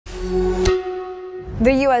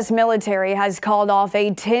The U.S. military has called off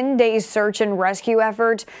a 10-day search and rescue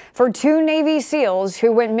effort for 2 Navy SEALs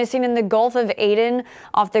who went missing in the Gulf of Aden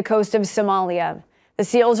off the coast of Somalia. The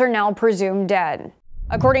SEALs are now presumed dead.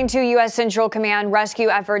 According to U.S. Central Command, rescue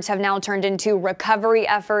efforts have now turned into recovery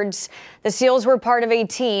efforts. The SEALs were part of a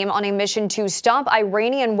team on a mission to stop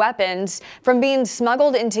Iranian weapons from being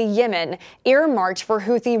smuggled into Yemen, earmarked for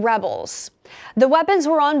Houthi rebels. The weapons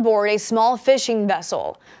were on board a small fishing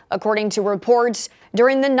vessel. According to reports,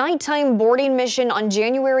 during the nighttime boarding mission on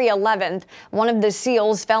January 11th, one of the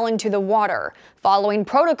SEALs fell into the water. Following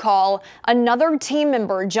protocol, another team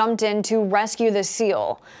member jumped in to rescue the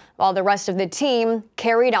SEAL, while the rest of the team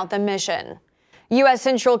carried out the mission. U.S.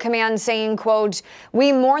 Central Command saying, quote,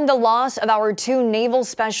 "We mourn the loss of our 2 naval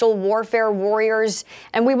special warfare warriors,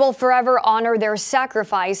 and we will forever honor their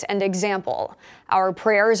sacrifice and example. Our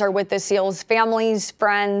prayers are with the SEALs' families,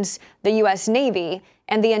 friends, the U.S. Navy,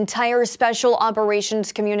 and the entire special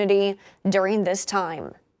operations community during this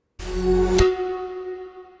time."